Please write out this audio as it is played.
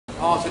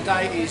Oh,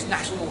 today is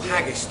National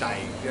Haggis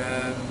Day,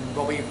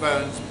 Robbie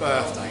Burns'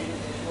 birthday,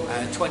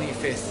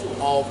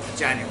 25th of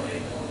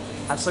January.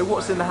 And so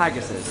what's in the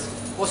haggises?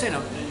 What's in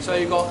them? So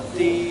you've got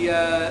the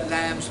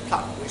lamb's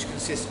pluck, which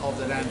consists of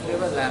the lamb's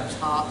liver, lamb's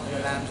heart and the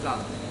lamb's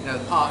lung. You know,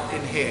 the part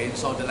in here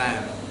inside the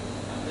lamb.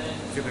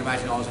 If you can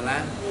imagine I was a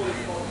lamb.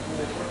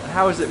 And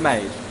how is it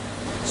made?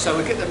 So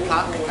we get the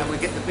pluck and we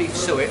get the beef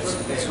suet,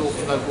 it's all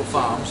from local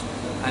farms,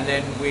 and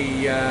then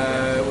we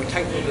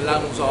take all the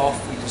lungs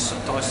off, we just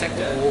dissect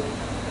it all,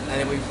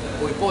 and then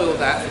we boil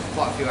that for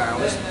quite a few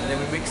hours, and then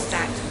we mix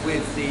that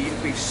with the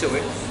beef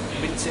suet,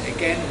 mince it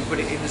again, we put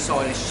it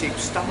inside a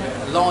sheep's stomach,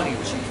 a lining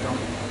of a sheep's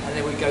stomach, and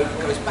then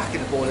goes back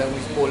in the boiler and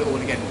we boil it all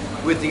again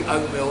with the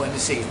oatmeal and the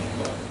seasoning.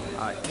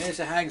 Right. There's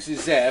the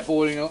haggis there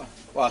boiling,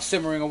 well,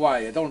 simmering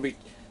away. They don't want to be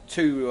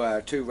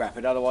too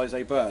rapid, otherwise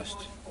they burst.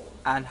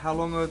 And how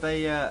long are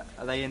they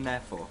in there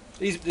for?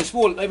 They're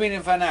small. They've been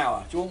in for an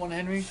hour. Do you want one,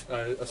 Henry?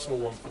 A small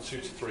one for 2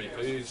 to 3,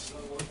 please.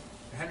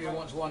 Henry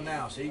wants one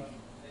now. See,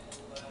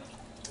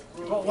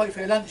 you've got to wait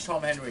for your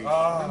lunchtime, Henry.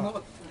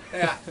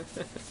 Yeah.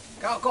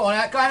 Go on, go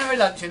and have a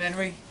lunch,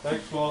 Henry.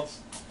 Thanks, Lance.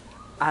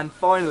 And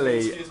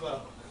finally,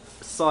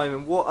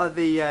 Simon, what are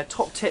the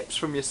top tips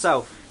from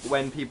yourself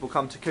when people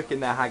come to cook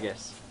in their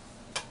haggis?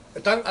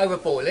 Don't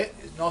overboil it.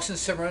 It's nice and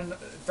simmering,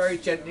 very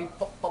gently.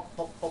 Pop, pop,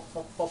 pop, pop,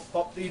 pop, pop,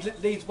 pop.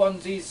 These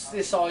ones,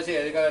 this size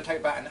here, they're going to take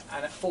about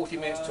 40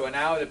 minutes to an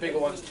hour. The bigger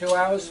ones, 2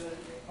 hours.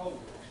 And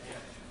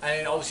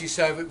then obviously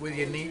serve it with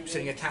your neeps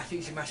and your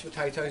tatties, your mashed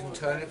potatoes and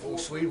turnips, or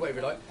sweet, whatever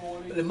you like.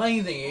 But the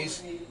main thing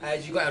is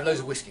you've got to have loads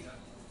of whiskey.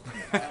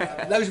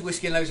 Loads of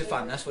whiskey and loads of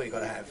fun. That's what you've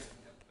got to have.